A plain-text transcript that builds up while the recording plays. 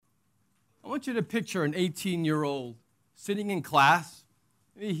want you to picture an 18-year-old sitting in class.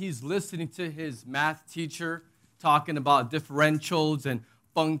 Maybe he's listening to his math teacher talking about differentials and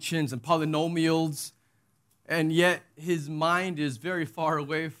functions and polynomials, and yet his mind is very far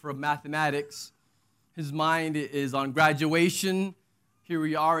away from mathematics. His mind is on graduation. Here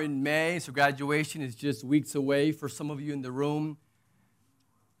we are in May, so graduation is just weeks away for some of you in the room.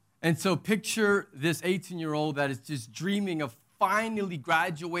 And so picture this 18-year-old that is just dreaming of finally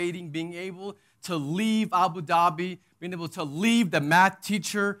graduating, being able to leave Abu Dhabi, being able to leave the math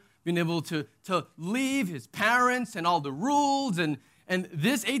teacher, being able to leave his parents and all the rules. And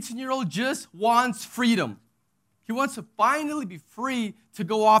this 18-year-old just wants freedom. He wants to finally be free to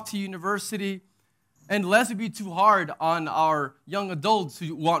go off to university. And lest it be too hard on our young adults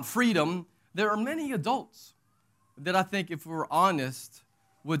who want freedom, there are many adults that I think, if we're honest,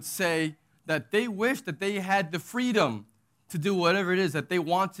 would say that they wish that they had the freedom to do whatever it is that they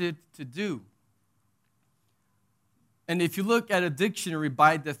wanted to do. And if you look at a dictionary,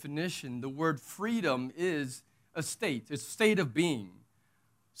 by definition, the word freedom is a state. It's a state of being.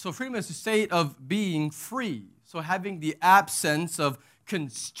 So freedom is a state of being free. So having the absence of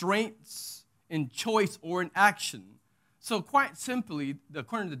constraints in choice or in action. So quite simply,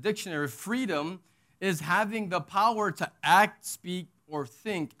 according to the dictionary, freedom is having the power to act, speak, or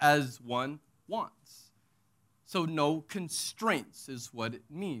think as one wants. So no constraints is what it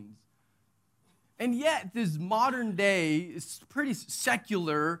means. And yet, this modern day, pretty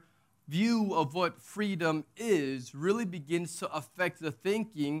secular view of what freedom is really begins to affect the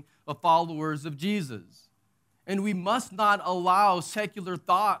thinking of followers of Jesus. And we must not allow secular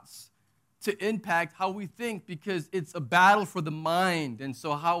thoughts to impact how we think, because it's a battle for the mind. And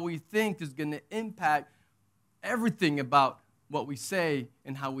so how we think is going to impact everything about what we say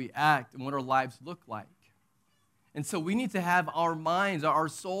and how we act and what our lives look like. And so we need to have our minds, our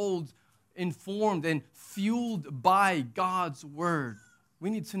souls informed and fueled by God's word. We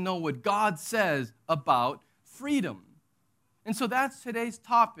need to know what God says about freedom. And so that's today's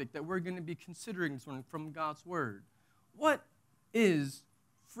topic that we're going to be considering from God's word. What is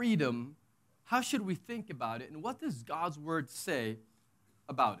freedom? How should we think about it? And what does God's word say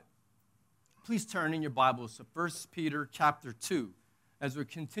about it? Please turn in your Bibles to 1 Peter chapter 2 as we're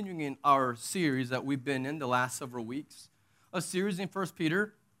continuing in our series that we've been in the last several weeks. A series in 1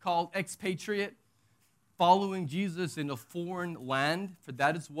 Peter called Expatriate, following Jesus in a foreign land, for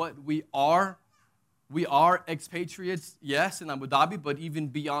that is what we are. We are expatriates, yes, in Abu Dhabi, but even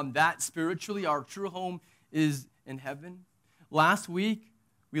beyond that, spiritually, our true home is in heaven. Last week,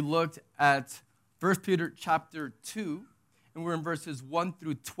 we looked at 1 Peter chapter 2, and we're in verses 1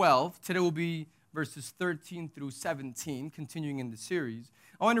 through 12. Today will be verses 13 through 17, continuing in the series.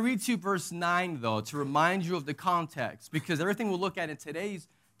 I want to read to you verse 9, though, to remind you of the context, because everything we'll look at in today's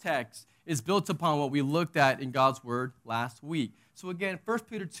text is built upon what we looked at in God's word last week. So again, 1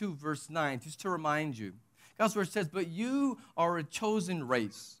 Peter 2, verse 9, just to remind you. God's word says, "But you are a chosen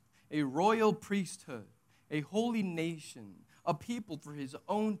race, a royal priesthood, a holy nation, a people for his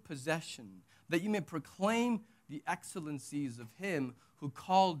own possession, that you may proclaim the excellencies of him who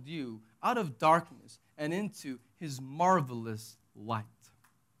called you out of darkness and into his marvelous light."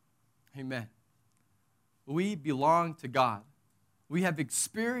 Amen. We belong to God. We have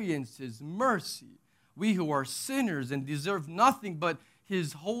experienced his mercy. We who are sinners and deserve nothing but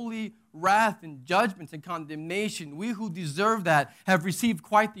his holy wrath and judgment and condemnation, we who deserve that have received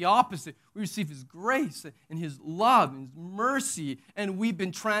quite the opposite. We receive his grace and his love and his mercy, and we've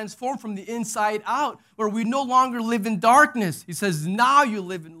been transformed from the inside out, where we no longer live in darkness. He says, now you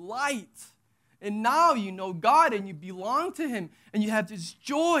live in light, and now you know God and you belong to him, and you have this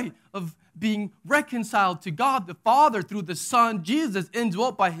joy of being reconciled to God the Father through the Son, Jesus,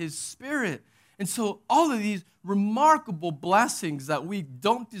 indwelt by his Spirit. And so all of these remarkable blessings that we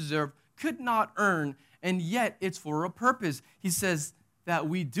don't deserve, could not earn, and yet it's for a purpose. He says that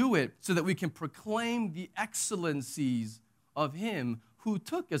we do it so that we can proclaim the excellencies of him who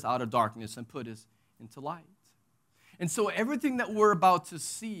took us out of darkness and put us into light. And so everything that we're about to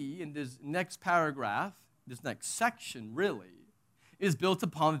see in this next paragraph, this next section really, is built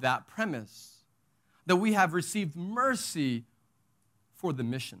upon that premise, that we have received mercy for the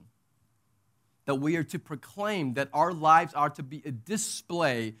mission. That we are to proclaim that our lives are to be a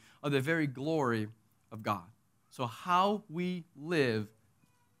display of the very glory of God. So how we live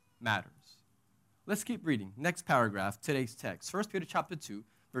matters. Let's keep reading. Next paragraph, today's text. 1 Peter chapter 2,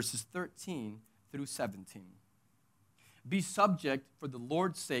 verses 13 through 17. Be subject for the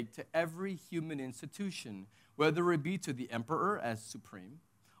Lord's sake to every human institution, whether it be to the emperor as supreme,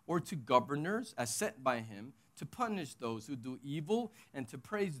 or to governors as sent by him, to punish those who do evil and to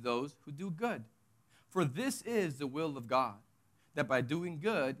praise those who do good. For this is the will of God, that by doing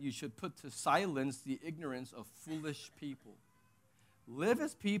good you should put to silence the ignorance of foolish people. Live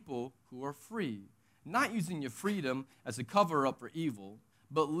as people who are free, not using your freedom as a cover-up for evil,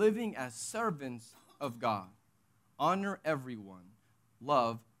 but living as servants of God. Honor everyone.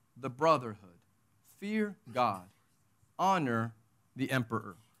 Love the brotherhood. Fear God. Honor the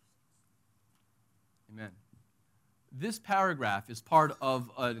emperor. Amen. This paragraph is part of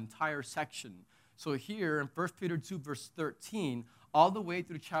an entire section. So here in 1 Peter 2, verse 13, all the way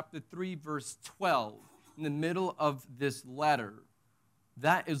through chapter 3, verse 12, in the middle of this letter,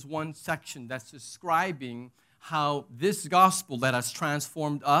 that is one section that's describing how this gospel that has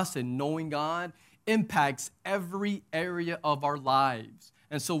transformed us in knowing God impacts every area of our lives.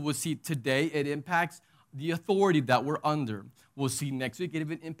 And so we'll see today it impacts the authority that we're under. We'll see next week it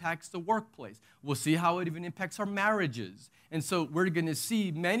even impacts the workplace. We'll see how it even impacts our marriages. And so we're going to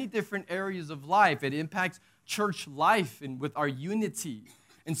see many different areas of life. It impacts church life and with our unity.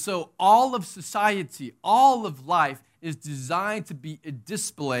 And so all of society, all of life is designed to be a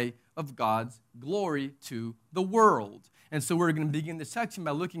display of God's glory to the world. And so we're going to begin the section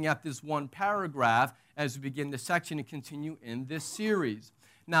by looking at this one paragraph as we begin the section and continue in this series.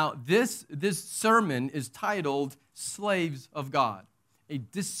 Now, this sermon is titled Slaves of God, a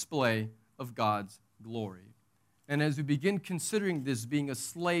display of God's glory. And as we begin considering this being a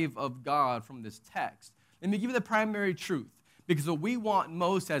slave of God from this text, let me give you the primary truth. Because what we want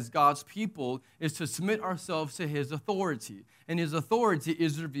most as God's people is to submit ourselves to His authority. And His authority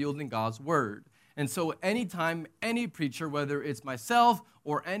is revealed in God's Word. And so anytime any preacher, whether it's myself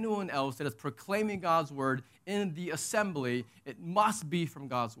or anyone else that is proclaiming God's Word in the assembly, it must be from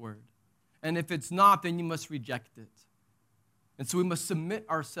God's Word. And if it's not, then you must reject it. And so we must submit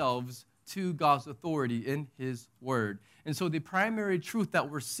ourselves to God's authority in His Word. And so the primary truth that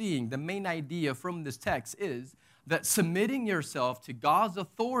we're seeing, the main idea from this text is that submitting yourself to God's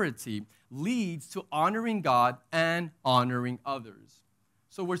authority leads to honoring God and honoring others.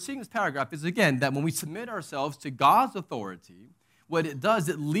 So we're seeing this paragraph is, again, that when we submit ourselves to God's authority, what it does,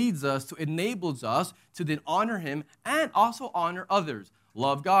 it leads us to, enables us to then honor Him and also honor others.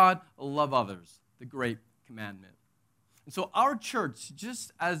 Love God, love others, the great commandment. And so our church,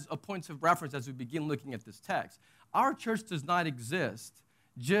 just as a point of reference as we begin looking at this text, our church does not exist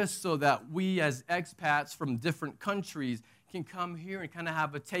just so that we as expats from different countries can come here and kind of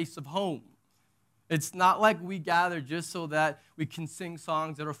have a taste of home. It's not like we gather just so that we can sing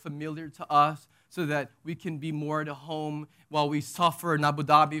songs that are familiar to us, so that we can be more at home while we suffer in Abu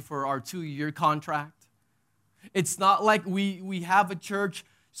Dhabi for our 2-year contract. It's not like we have a church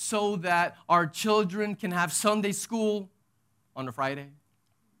so that our children can have Sunday school on a Friday.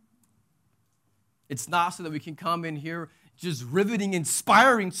 It's not so that we can come in here just riveting,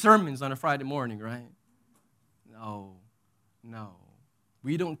 inspiring sermons on a Friday morning, right? No.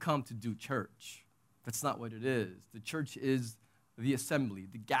 We don't come to do church. That's not what it is. The church is the assembly,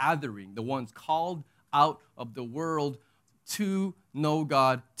 the gathering, the ones called out of the world to know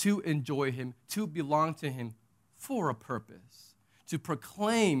God, to enjoy Him, to belong to Him for a purpose, to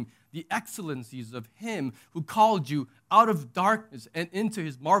proclaim the excellencies of Him who called you out of darkness and into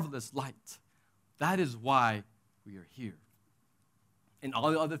His marvelous light. That is why we are here. And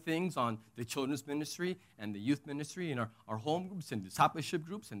all the other things on the children's ministry and the youth ministry and our home groups and discipleship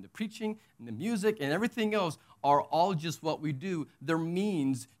groups and the preaching and the music and everything else are all just what we do. They're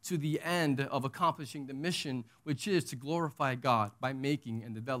means to the end of accomplishing the mission, which is to glorify God by making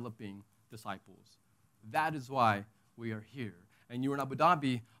and developing disciples. That is why we are here. And you're in Abu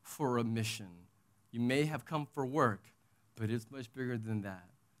Dhabi for a mission. You may have come for work, but it's much bigger than that.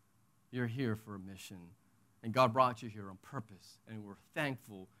 You're here for a mission. And God brought you here on purpose, and we're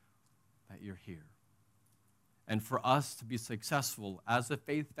thankful that you're here. And for us to be successful as a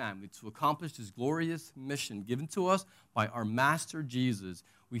faith family, to accomplish this glorious mission given to us by our Master Jesus,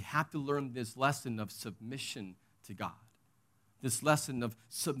 we have to learn this lesson of submission to God, this lesson of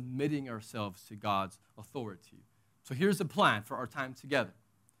submitting ourselves to God's authority. So here's the plan for our time together.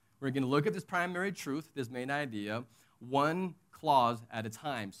 We're going to look at this primary truth, this main idea, one clause at a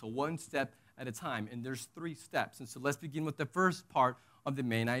time, so one step at a time, and there's 3 steps. And so let's begin with the first part of the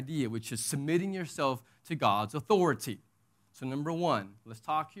main idea, which is submitting yourself to God's authority. So number 1, let's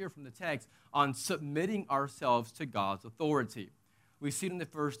talk here from the text on submitting ourselves to God's authority. We see it in the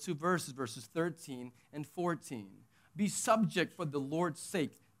first 2 verses, verses 13 and 14. Be subject for the Lord's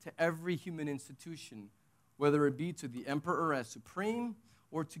sake to every human institution, whether it be to the emperor as supreme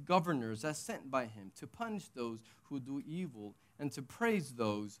or to governors as sent by him, to punish those who do evil and to praise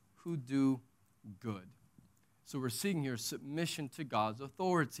those who do good. So we're seeing here submission to God's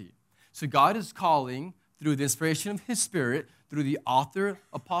authority. So God is calling through the inspiration of His Spirit, through the author,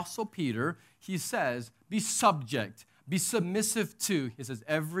 Apostle Peter, he says, be subject, be submissive to, he says,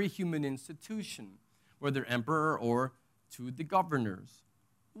 every human institution, whether emperor or to the governors.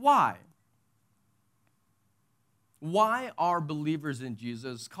 Why? Why are believers in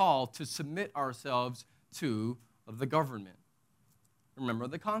Jesus called to submit ourselves to the government? Remember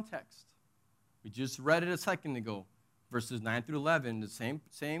the context. We just read it a second ago, verses 9 through 11, the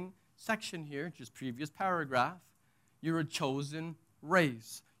same section here, just previous paragraph. You're a chosen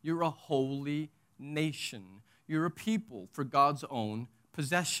race. You're a holy nation. You're a people for God's own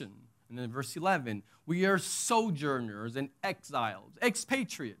possession. And then verse 11, we are sojourners and exiles,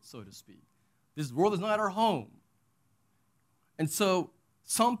 expatriates, so to speak. This world is not our home. And so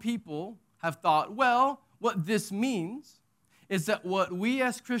some people have thought, well, what this means is that what we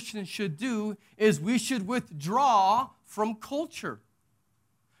as Christians should do is we should withdraw from culture.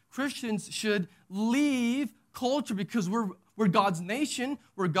 Christians should leave culture because we're God's nation,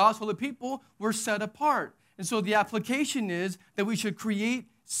 we're God's holy people, we're set apart. And so the application is that we should create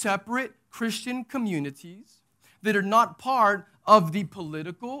separate Christian communities that are not part of the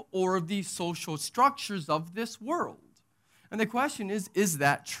political or the social structures of this world. And the question is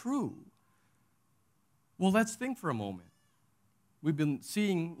that true? Well, let's think for a moment. We've been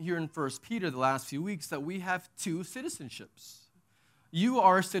seeing here in 1 Peter the last few weeks that we have two citizenships. You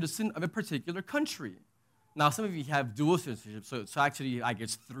are a citizen of a particular country. Now, some of you have dual citizenship, so actually, I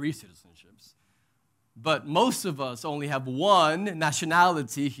guess, 3 citizenships. But most of us only have one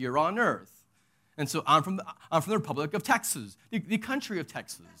nationality here on earth. And so I'm from the Republic of Texas, the country of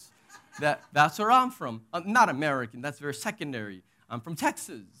Texas. That's where I'm from. I'm not American. That's very secondary. I'm from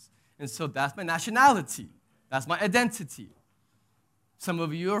Texas. And so that's my nationality. That's my identity. Some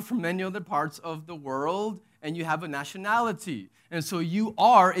of you are from many other parts of the world, and you have a nationality. And so you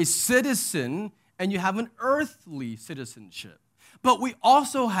are a citizen, and you have an earthly citizenship. But we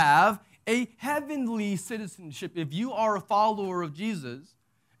also have a heavenly citizenship. If you are a follower of Jesus,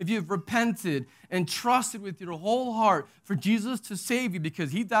 if you've repented and trusted with your whole heart for Jesus to save you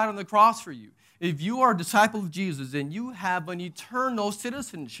because He died on the cross for you, if you are a disciple of Jesus, then you have an eternal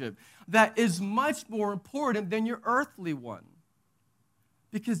citizenship that is much more important than your earthly one.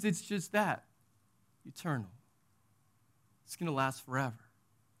 Because it's just that, eternal. It's going to last forever.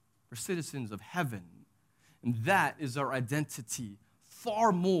 We're citizens of heaven, and that is our identity,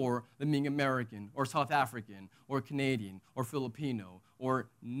 far more than being American or South African or Canadian or Filipino or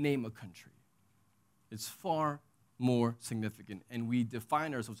name a country. It's far more significant, and we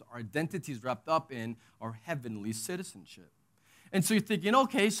define ourselves, our identity is wrapped up in our heavenly citizenship. And so you're thinking,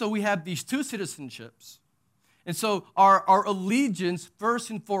 okay, so we have these two citizenships. And so our allegiance,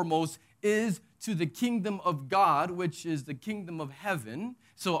 first and foremost, is to the kingdom of God, which is the kingdom of heaven.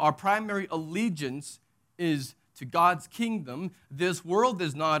 So our primary allegiance is to God's kingdom. This world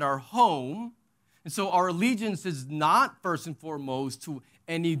is not our home. And so our allegiance is not, first and foremost, to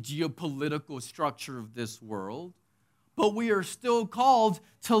any geopolitical structure of this world. But we are still called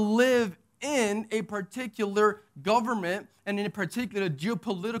to live in a particular government and in a particular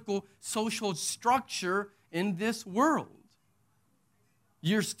geopolitical social structure in this world.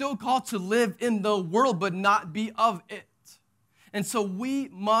 You're still called to live in the world, but not be of it. And so we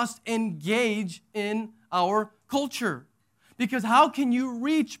must engage in our culture. Because how can you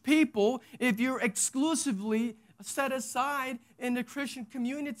reach people if you're exclusively set aside in the Christian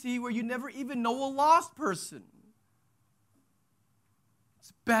community where you never even know a lost person?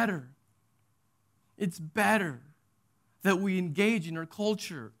 It's better. It's better that we engage in our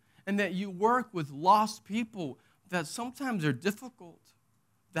culture and that you work with lost people that sometimes are difficult.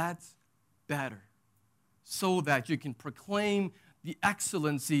 That's better. So that you can proclaim the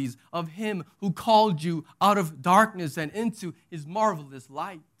excellencies of Him who called you out of darkness and into His marvelous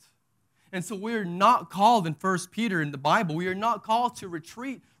light. And so we're not called in 1 Peter in the Bible, we are not called to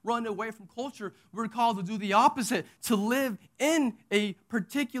retreat, run away from culture. We're called to do the opposite, to live in a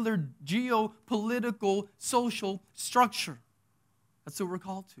particular geopolitical, social structure. That's what we're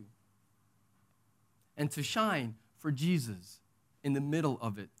called to. And to shine for Jesus in the middle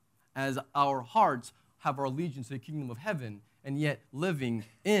of it, as our hearts have our allegiance to the kingdom of heaven, and yet living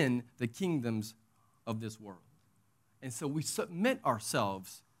in the kingdoms of this world. And so we submit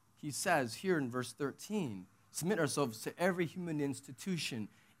ourselves, he says here in verse 13, submit ourselves to every human institution,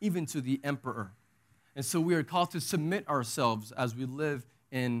 even to the emperor. And so we are called to submit ourselves as we live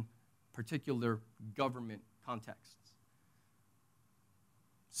in particular government contexts.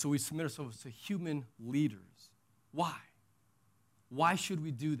 So we submit ourselves to human leaders. Why? Why should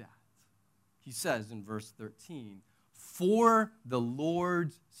we do that? He says in verse 13, for the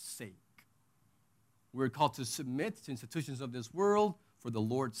Lord's sake. We're called to submit to institutions of this world for the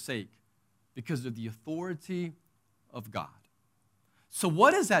Lord's sake, because of the authority of God. So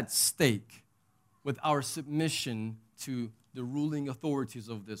what is at stake with our submission to the ruling authorities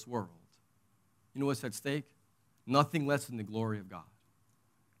of this world? You know what's at stake? Nothing less than the glory of God.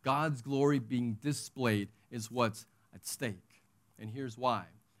 God's glory being displayed is what's at stake. And here's why.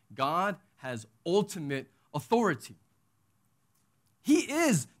 God has ultimate authority. He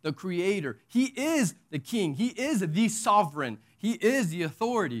is the creator. He is the king. He is the sovereign. He is the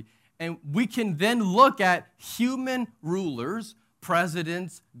authority. And we can then look at human rulers,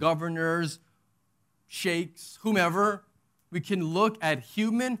 presidents, governors, sheikhs, whomever. We can look at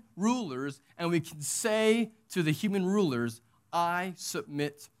human rulers and we can say to the human rulers, I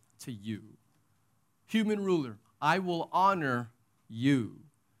submit to you. Human ruler, I will honor you.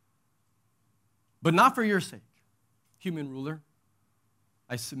 But not for your sake. Human ruler,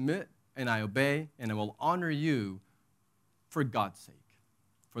 I submit and I obey and I will honor you for God's sake,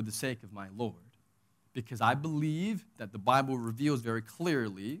 for the sake of my Lord. Because I believe that the Bible reveals very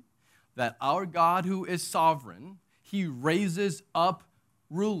clearly that our God who is sovereign, He raises up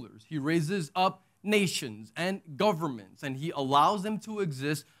rulers. He raises up nations and governments, and He allows them to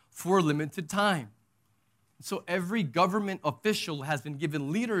exist for a limited time. So every government official has been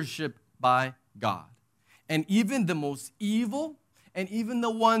given leadership by God. And even the most evil, and even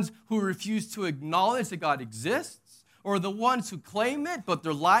the ones who refuse to acknowledge that God exists, or the ones who claim it but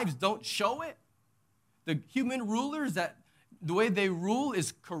their lives don't show it, the human rulers that the way they rule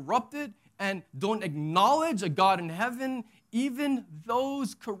is corrupted and don't acknowledge a God in heaven, even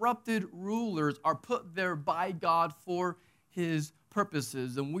those corrupted rulers are put there by God for His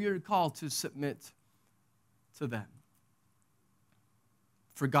purposes, and we are called to submit to them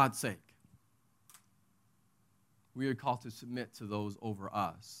for God's sake. We are called to submit to those over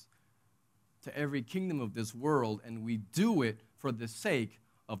us, to every kingdom of this world, and we do it for the sake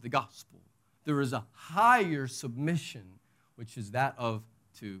of the gospel. There is a higher submission, which is that of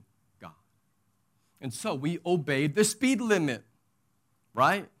to God. And so we obeyed the speed limit,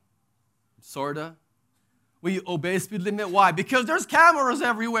 right? Sorta. We obey speed limit. Why? Because there's cameras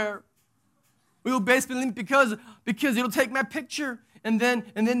everywhere. We obey speed limit because it'll take my picture, and then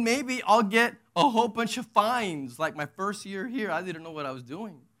maybe I'll get a whole bunch of fines. Like my first year here, I didn't know what I was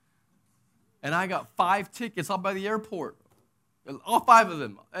doing. And I got 5 tickets out by the airport, all 5 of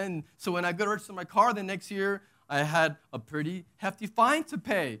them. And so when I go to register my car the next year, I had a pretty hefty fine to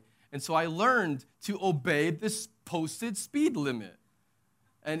pay. And so I learned to obey this posted speed limit.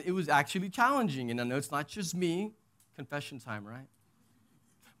 And it was actually challenging. And I know it's not just me. Confession time, right?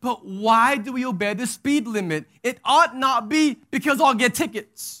 But why do we obey the speed limit? It ought not be because I'll get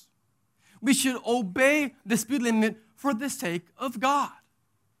tickets. We should obey the speed limit for the sake of God.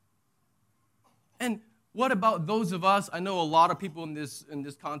 And what about those of us? I know a lot of people in this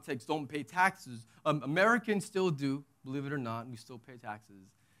context don't pay taxes. Americans still do, believe it or not. We still pay taxes.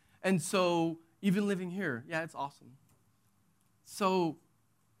 And so even living here, yeah, it's awesome. So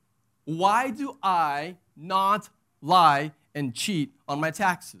why do I not lie and cheat on my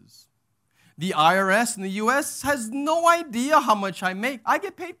taxes? The IRS in the U.S. has no idea how much I make. I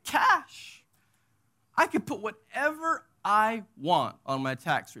get paid cash. I can put whatever I want on my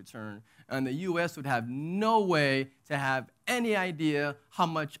tax return, and the U.S. would have no way to have any idea how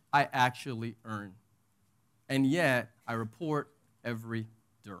much I actually earn. And yet, I report every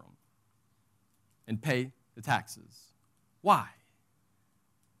dirham and pay the taxes. Why?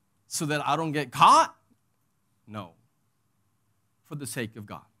 So that I don't get caught? No. For the sake of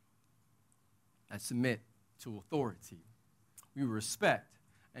God. I submit to authority. We respect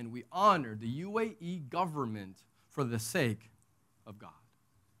and we honor the UAE government for the sake of God.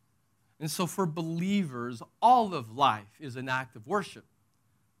 And so for believers, all of life is an act of worship.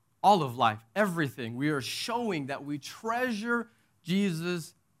 All of life, everything. We are showing that we treasure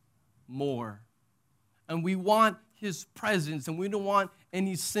Jesus more. And we want His presence, and we don't want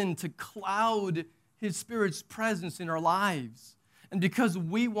any sin to cloud His Spirit's presence in our lives. And because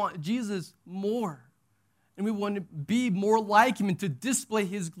we want Jesus more, and we want to be more like Him and to display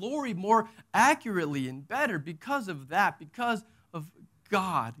His glory more accurately and better because of that, because of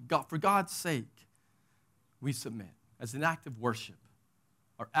God, for God's sake, we submit as an act of worship.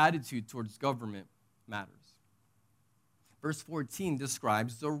 Our attitude towards government matters. Verse 14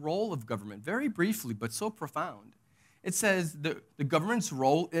 describes the role of government, very briefly, but so profound. It says the government's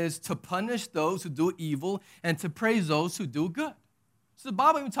role is to punish those who do evil and to praise those who do good. So the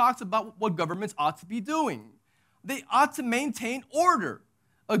Bible even talks about what governments ought to be doing. They ought to maintain order.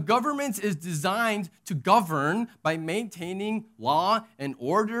 A government is designed to govern by maintaining law and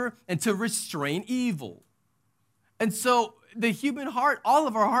order and to restrain evil. And so the human heart, all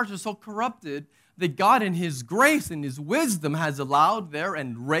of our hearts are so corrupted that God in His grace and His wisdom has allowed there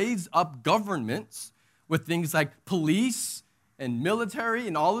and raised up governments with things like police and military,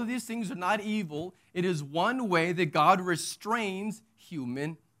 and all of these things are not evil. It is one way that God restrains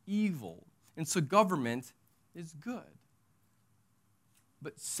human evil. And so government is good.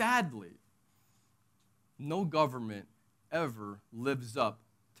 But sadly, no government ever lives up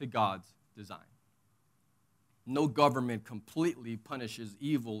to God's design. No government completely punishes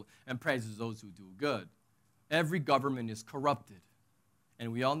evil and praises those who do good. Every government is corrupted,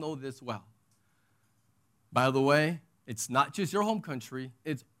 and we all know this well. By the way, it's not just your home country,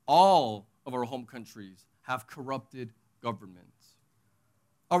 it's all of our home countries have corrupted governments.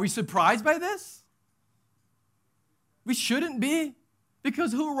 Are we surprised by this? We shouldn't be,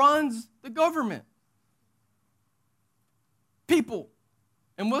 because who runs the government? People.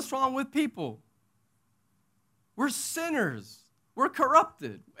 And what's wrong with people? We're sinners. We're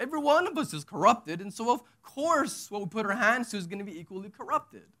corrupted. Every one of us is corrupted, and so of course what we put our hands to is going to be equally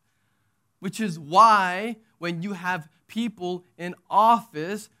corrupted. Which is why when you have people in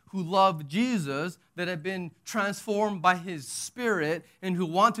office who love Jesus, that have been transformed by His Spirit, and who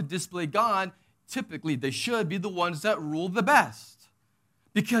want to display God, typically they should be the ones that rule the best,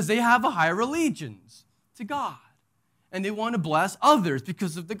 because they have a higher allegiance to God. And they want to bless others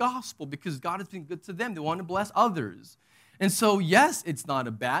because of the gospel, because God has been good to them. They want to bless others. And so, yes, it's not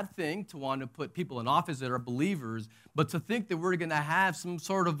a bad thing to want to put people in office that are believers, but to think that we're going to have some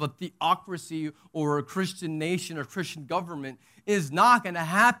sort of a theocracy or a Christian nation or Christian government is not going to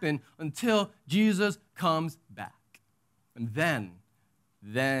happen until Jesus comes back. And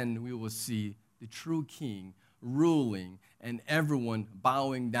then we will see the true King ruling and everyone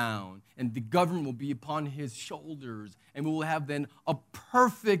bowing down, and the government will be upon His shoulders, and we will have then a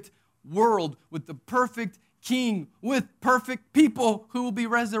perfect world with the perfect King, with perfect people who will be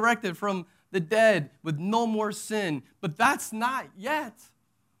resurrected from the dead with no more sin. But that's not yet.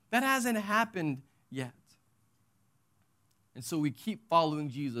 That hasn't happened yet. And so we keep following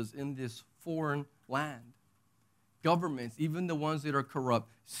Jesus in this foreign land. Governments, even the ones that are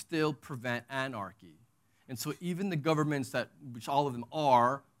corrupt, still prevent anarchy. And so even the governments that, which all of them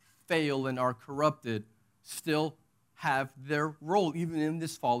are, fail and are corrupted, still have their role, even in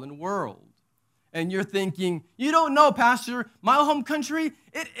this fallen world. And you're thinking, you don't know, Pastor, my home country,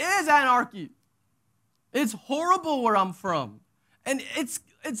 it is anarchy. It's horrible where I'm from. And it's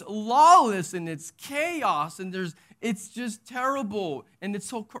lawless and it's chaos and it's just terrible and it's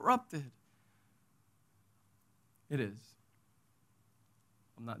so corrupted. It is.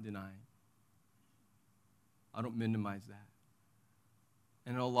 I'm not denying. I don't minimize that.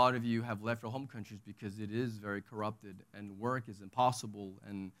 And a lot of you have left your home countries because it is very corrupted and work is impossible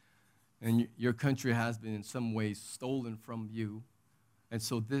and your country has been in some ways stolen from you. And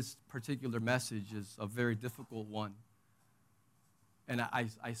so this particular message is a very difficult one. And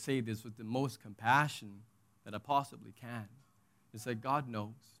I say this with the most compassion that I possibly can. It's that God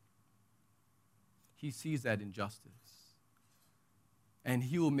knows. He sees that injustice. And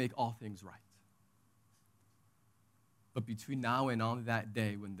He will make all things right. But between now and on that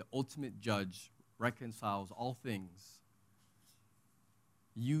day, when the ultimate judge reconciles all things,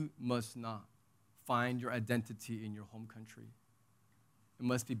 you must not find your identity in your home country. It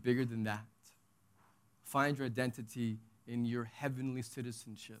must be bigger than that. Find your identity in your heavenly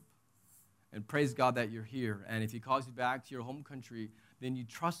citizenship. And praise God that you're here. And if He calls you back to your home country, then you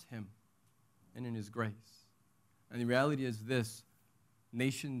trust Him and in His grace. And the reality is this: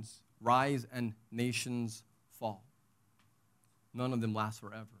 nations rise and nations fall. None of them last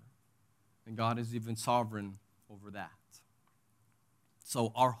forever. And God is even sovereign over that.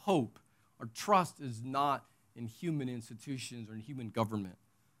 So our hope, our trust is not in human institutions or in human government.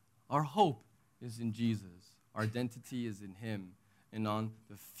 Our hope is in Jesus. Our identity is in Him and on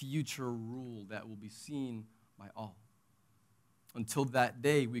the future rule that will be seen by all. Until that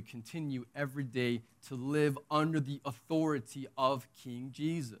day, we continue every day to live under the authority of King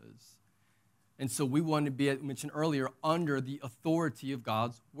Jesus. And so we want to be, as I mentioned earlier, under the authority of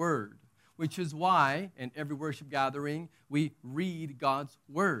God's Word, which is why in every worship gathering we read God's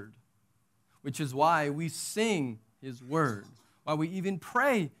Word, which is why we sing His Word, why we even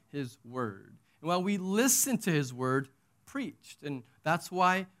pray His Word, and why we listen to His Word preached. And that's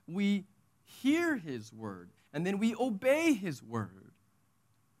why we hear His Word, and then we obey His Word.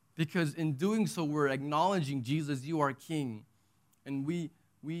 Because in doing so, we're acknowledging, Jesus, you are King, and we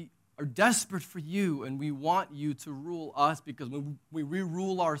are desperate for you, and we want you to rule us, because when we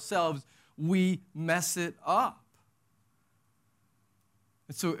rule ourselves, we mess it up.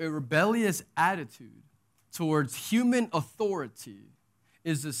 And so a rebellious attitude towards human authority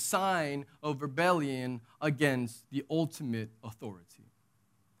is a sign of rebellion against the ultimate authority.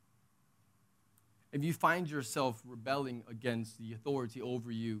 If you find yourself rebelling against the authority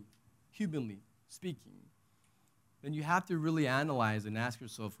over you, humanly speaking, then you have to really analyze and ask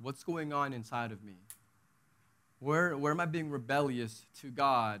yourself, what's going on inside of me? Where am I being rebellious to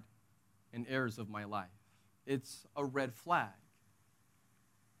God in areas of my life? It's a red flag.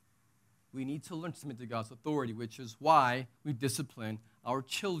 We need to learn to submit to God's authority, which is why we discipline our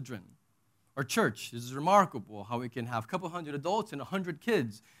children. Our church is remarkable how we can have a couple hundred adults and 100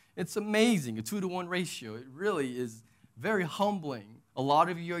 kids. It's amazing, a 2-to-1 ratio. It really is very humbling. A lot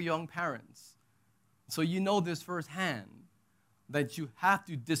of you are young parents. So you know this firsthand, that you have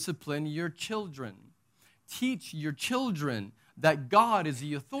to discipline your children. Teach your children that God is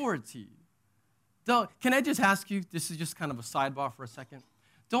the authority. Can I just ask you, this is just kind of a sidebar for a second.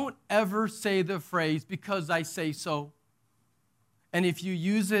 Don't ever say the phrase, because I say so. And if you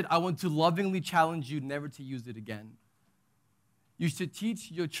use it, I want to lovingly challenge you never to use it again. You should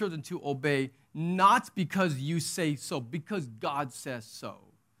teach your children to obey, not because you say so, because God says so.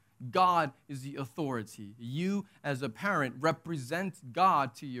 God is the authority. You, as a parent, represent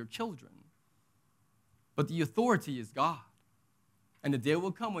God to your children. But the authority is God. And the day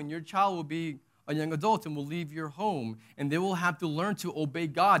will come when your child will be a young adult and will leave your home, and they will have to learn to obey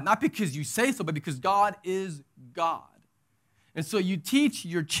God, not because you say so, but because God is God. And so you teach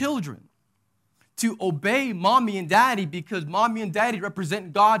your children to obey mommy and daddy, because mommy and daddy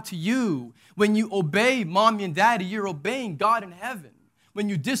represent God to you. When you obey mommy and daddy, you're obeying God in heaven. When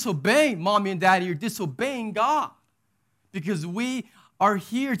you disobey mommy and daddy, you're disobeying God, because we are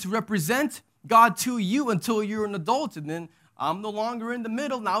here to represent God to you until you're an adult, and then I'm no longer in the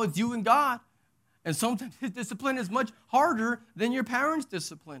middle. Now it's you and God. And sometimes his discipline is much harder than your parents'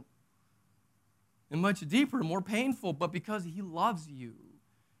 discipline, and much deeper, more painful, but because he loves you,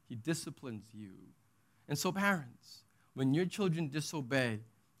 he disciplines you. And so parents, when your children disobey,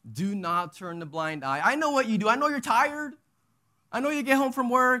 do not turn the blind eye. I know what you do. I know you're tired. I know you get home from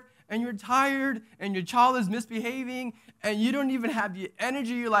work, and you're tired, and your child is misbehaving, and you don't even have the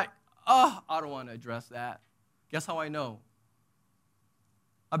energy. You're like, I don't want to address that. Guess how I know?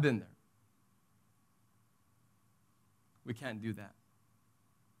 I've been there. We can't do that.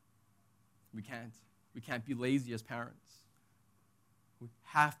 We can't be lazy as parents. We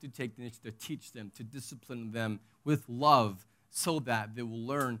have to take the initiative to teach them, to discipline them with love, so that they will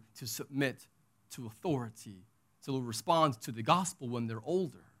learn to submit to authority, so they'll respond to the gospel when they're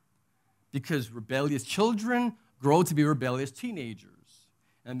older. Because rebellious children grow to be rebellious teenagers.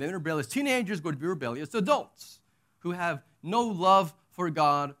 And then rebellious teenagers grow to be rebellious adults who have no love for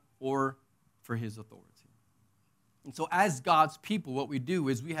God or for his authority. And so as God's people, what we do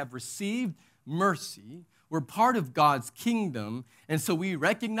is we have received mercy. We're part of God's kingdom. And so we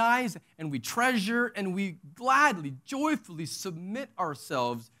recognize and we treasure and we gladly, joyfully submit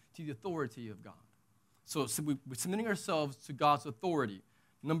ourselves to the authority of God. So we're submitting ourselves to God's authority.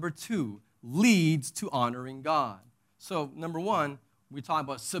 Number 2, leads to honoring God. So number 1, we talk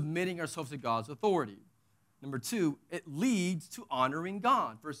about submitting ourselves to God's authority. Number 2, it leads to honoring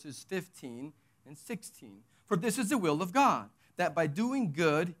God. Verses 15 and 16. For this is the will of God, that by doing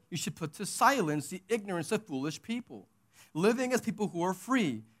good you should put to silence the ignorance of foolish people, living as people who are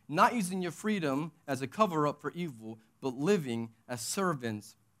free, not using your freedom as a cover-up for evil, but living as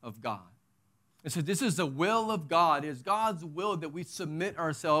servants of God. And so this is the will of God. It is God's will that we submit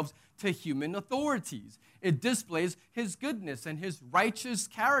ourselves to human authorities. It displays his goodness and his righteous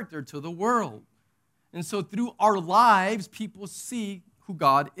character to the world. And so through our lives, people see who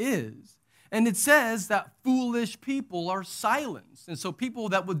God is. And it says that foolish people are silenced. And so people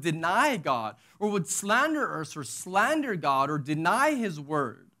that would deny God or would slander us or slander God or deny his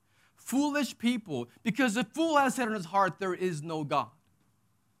word, foolish people, because the fool has said in his heart, there is no God.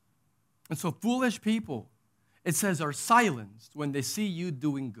 And so foolish people, it says, are silenced when they see you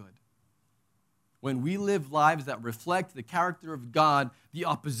doing good. When we live lives that reflect the character of God, the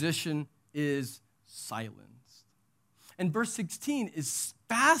opposition is silenced. And verse 16 is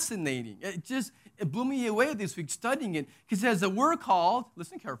fascinating. It blew me away this week studying it, because it says that we're called,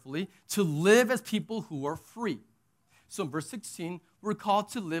 listen carefully, to live as people who are free. So in verse 16, we're called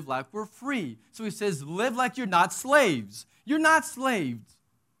to live like we're free. So he says, live like you're not slaves. You're not slaves.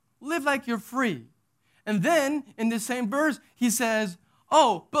 Live like you're free. And then in the same verse, he says,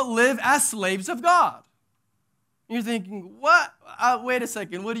 but live as slaves of God. And you're thinking, what? Wait a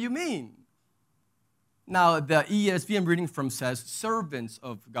second, what do you mean? Now, the ESV I'm reading from says servants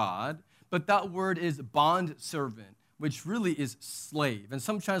of God, but that word is bond servant, which really is slave. And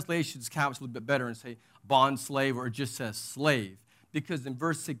some translations capture a little bit better and say bond slave, or it just says slave. Because in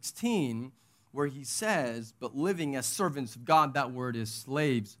verse 16, where he says, but living as servants of God, that word is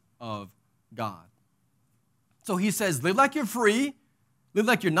slaves of God. So he says, live like you're free, live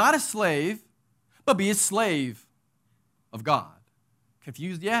like you're not a slave, but be a slave of God.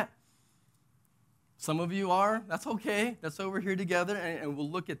 Confused yet? Some of you are. That's okay. That's why we're here together, and we'll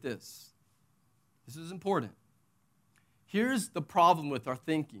look at this. This is important. Here's the problem with our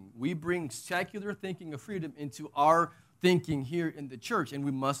thinking. We bring secular thinking of freedom into our thinking here in the church, and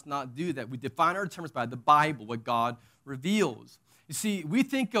we must not do that. We define our terms by the Bible, what God reveals. You see, we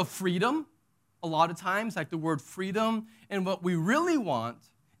think of freedom a lot of times, like the word freedom, and what we really want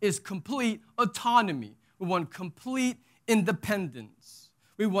is complete autonomy. We want complete independence.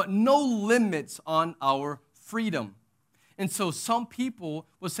 We want no limits on our freedom. And so some people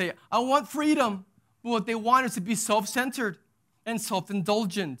will say, I want freedom. But what they want is to be self-centered and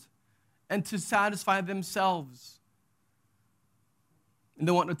self-indulgent and to satisfy themselves. And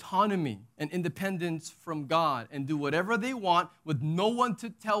they want autonomy and independence from God and do whatever they want with no one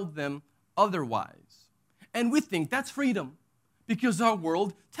to tell them otherwise. And we think that's freedom because our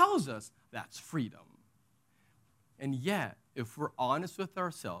world tells us that's freedom. And yet, if we're honest with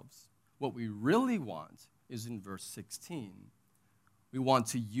ourselves, what we really want is in verse 16. We want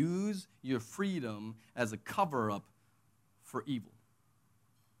to use your freedom as a cover-up for evil.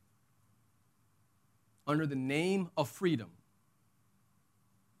 Under the name of freedom,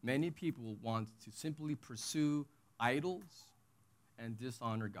 many people want to simply pursue idols and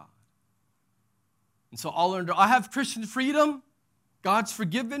dishonor God. And so I have Christian freedom. God's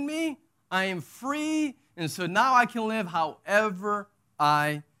forgiven me. I am free. And so now I can live however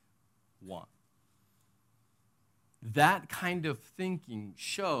I want. That kind of thinking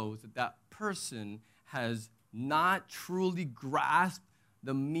shows that that person has not truly grasped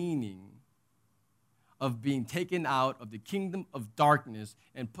the meaning of being taken out of the kingdom of darkness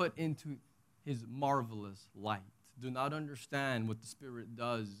and put into his marvelous light. Do not understand what the Spirit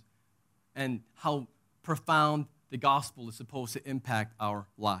does and how profound the gospel is supposed to impact our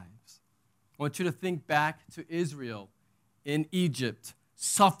lives. I want you to think back to Israel in Egypt,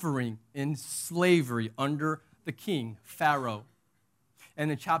 suffering in slavery under the king, Pharaoh.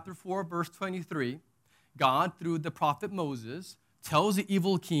 And in chapter 4, verse 23, God, through the prophet Moses, tells the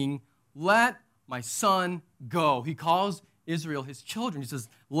evil king, let my son go. He calls Israel his children. He says,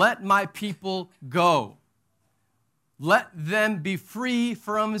 let my people go. Let them be free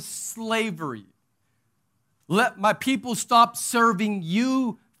from slavery. Let my people stop serving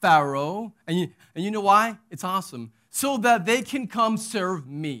you, Pharaoh. And you know why? It's awesome. So that they can come serve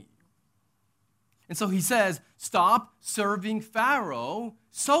me. And so he says, stop serving Pharaoh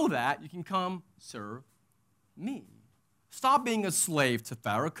so that you can come serve me. Stop being a slave to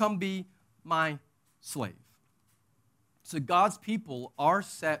Pharaoh. Come be my slave. So God's people are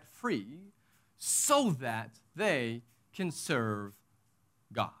set free so that they can serve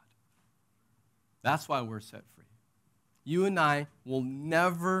God. That's why we're set free. You and I will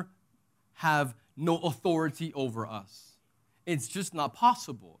never have no authority over us. It's just not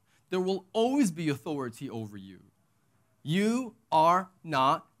possible. There will always be authority over you. You are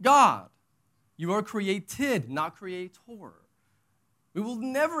not God. You are created, not creator. We will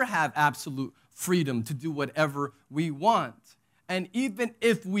never have absolute freedom to do whatever we want. And even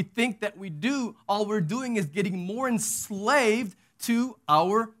if we think that we do, all we're doing is getting more enslaved to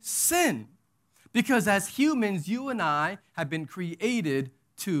our sin. Because as humans, you and I have been created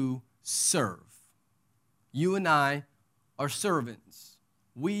to serve. You and I are servants.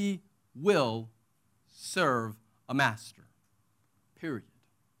 We will serve a master, period.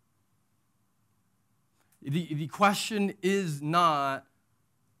 The question is not,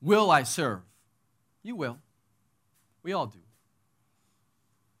 will I serve? You will. We all do.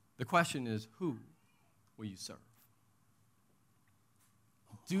 The question is, who will you serve?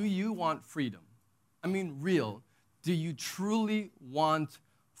 Do you want freedom? I mean, real. Do you truly want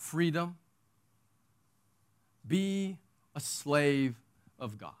freedom? Be a slave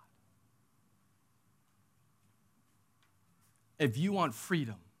of God. If you want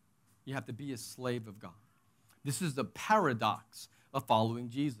freedom, you have to be a slave of God. This is the paradox of following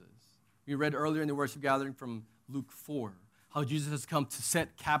Jesus. We read earlier in the worship gathering from Luke 4, how Jesus has come to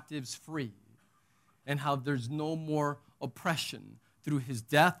set captives free and how there's no more oppression. Through his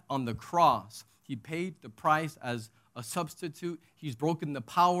death on the cross, he paid the price as a substitute. He's broken the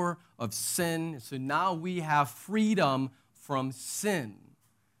power of sin. So now we have freedom from sin.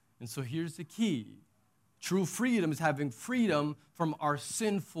 And so here's the key. True freedom is having freedom from our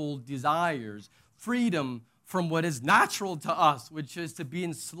sinful desires, freedom from what is natural to us, which is to be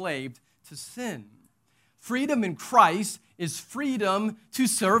enslaved to sin. Freedom in Christ is freedom to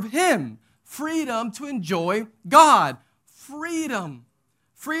serve Him, freedom to enjoy God, freedom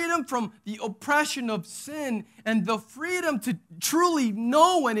from the oppression of sin, and the freedom to truly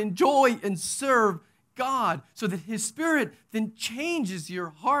know and enjoy and serve God, so that His Spirit then changes your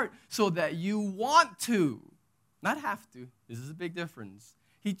heart so that you want to, not have to. This is a big difference.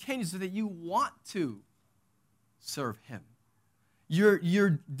 He changes so that you want to serve Him.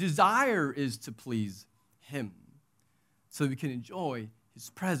 Your desire is to please Him, so we can enjoy His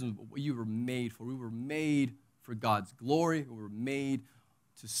presence, what you were made for. We were made for God's glory. We were made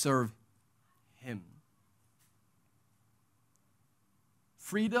to serve Him.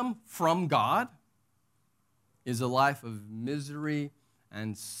 Freedom from God is a life of misery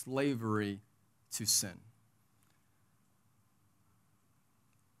and slavery to sin.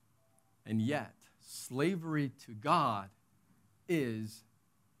 And yet, slavery to God is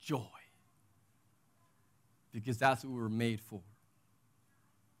joy, because that's what we were made for.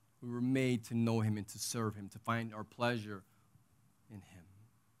 We were made to know Him and to serve Him, to find our pleasure in Him.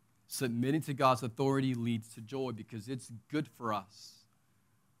 Submitting to God's authority leads to joy because it's good for us,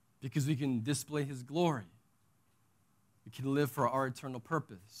 because we can display His glory. We can live for our eternal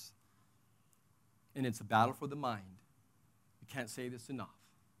purpose. And it's a battle for the mind. We can't say this enough.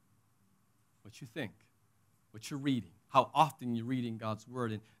 What you think, what you're reading, how often you're reading God's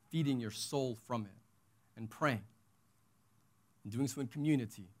Word and feeding your soul from it and praying. And doing so in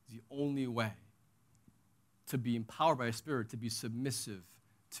community is the only way to be empowered by His Spirit, to be submissive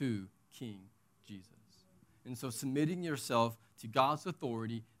to King Jesus. And so submitting yourself to God's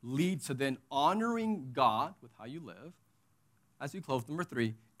authority leads to then honoring God with how you live. As we close, number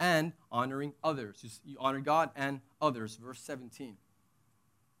 3, and honoring others. You honor God and others. Verse 17.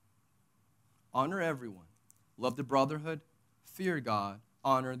 Honor everyone. Love the brotherhood. Fear God.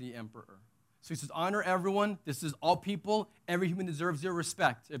 Honor the emperor. So he says, honor everyone. This is all people. Every human deserves your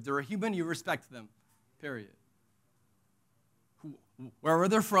respect. If they're a human, you respect them. Period. Wherever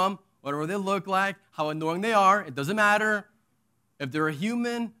they're from, whatever they look like, how annoying they are, it doesn't matter. If they're a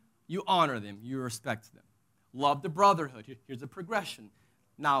human, you honor them. You respect them. Love the brotherhood. Here's a progression.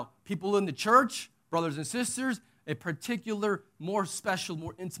 Now, people in the church, brothers and sisters, a particular, more special,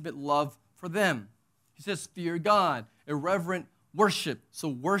 more intimate love for them. He says, fear God, irreverent worship. So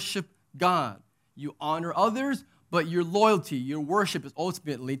worship God. You honor others, but your loyalty, your worship is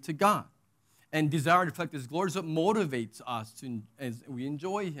ultimately to God. And desire to reflect His glory is what motivates us as we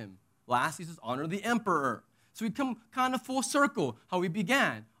enjoy Him. Lastly, he says, honor the emperor. So we come kind of full circle, how we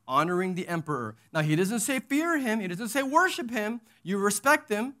began, honoring the emperor. Now, he doesn't say fear him. He doesn't say worship him. You respect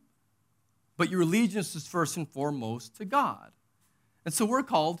him, but your allegiance is first and foremost to God. And so we're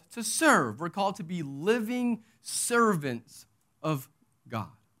called to serve. We're called to be living servants of God.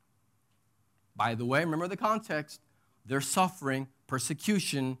 By the way, remember the context. They're suffering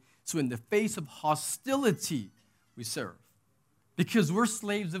persecution. So in the face of hostility, we serve. Because we're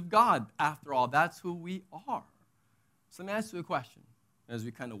slaves of God. After all, that's who we are. So let me ask you a question as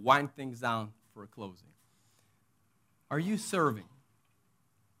we kind of wind things down for a closing. Are you serving?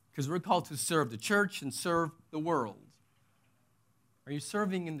 Because we're called to serve the church and serve the world. Are you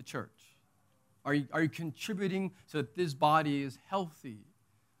serving in the church? Are you contributing so that this body is healthy?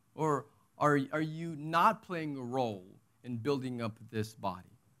 Or are you not playing a role in building up this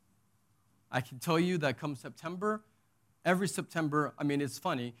body? I can tell you that come September, every September, it's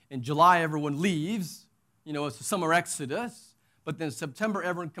funny, in July everyone leaves, it's a summer exodus, but then September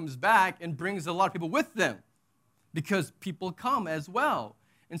everyone comes back and brings a lot of people with them because people come as well.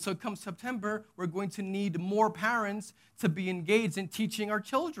 And so come September, we're going to need more parents to be engaged in teaching our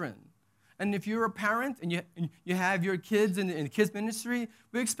children. And if you're a parent and you have your kids in the kids ministry,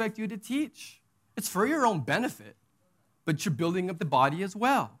 we expect you to teach. It's for your own benefit, but you're building up the body as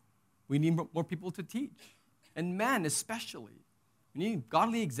well. We need more people to teach. And men especially. We need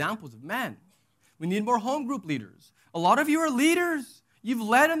godly examples of men. We need more home group leaders. A lot of you are leaders. You've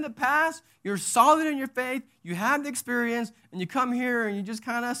led in the past. You're solid in your faith. You have the experience. And you come here and you're just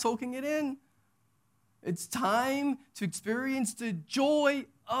kind of soaking it in. It's time to experience the joy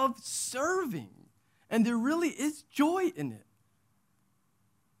of serving. And there really is joy in it.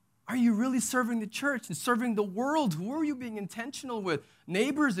 Are you really serving the church and serving the world? Who are you being intentional with?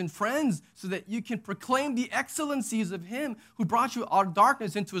 Neighbors and friends, so that you can proclaim the excellencies of Him who brought you out of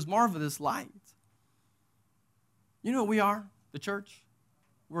darkness into His marvelous light. You know what we are, the church?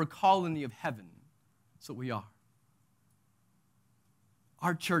 We're a colony of heaven. That's what we are.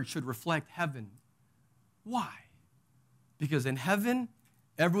 Our church should reflect heaven. Why? Because in heaven,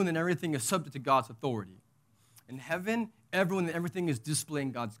 everyone and everything is subject to God's authority. In heaven, everyone and everything is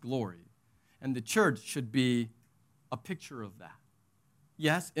displaying God's glory. And the church should be a picture of that.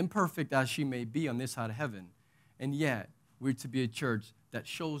 Yes, imperfect as she may be on this side of heaven, and yet we're to be a church that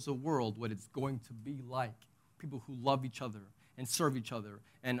shows the world what it's going to be like. People who love each other and serve each other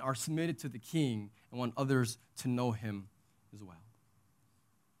and are submitted to the King and want others to know him as well.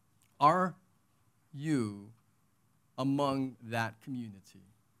 Are you among that community?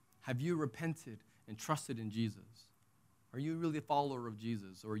 Have you repented and trusted in Jesus? Are you really a follower of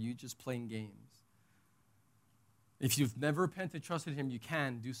Jesus, or are you just playing games? If you've never repented and trusted him, you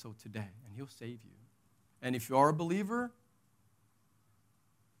can do so today, and he'll save you. And if you are a believer,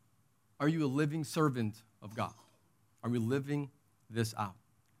 are you a living servant of God? Are we living this out?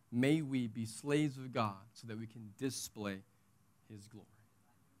 May we be slaves of God so that we can display his glory.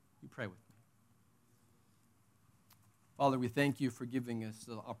 You pray with me. Father, we thank you for giving us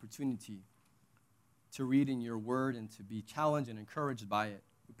the opportunity to read in your word and to be challenged and encouraged by it.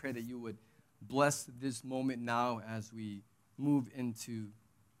 We pray that you would bless this moment now as we move into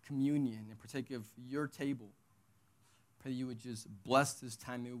communion and partake of your table. Pray you would just bless this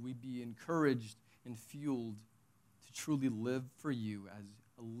time. May we be encouraged and fueled to truly live for you as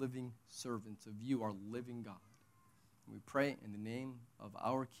a living servant of you, our living God. And we pray in the name of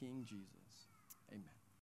our King Jesus. Amen.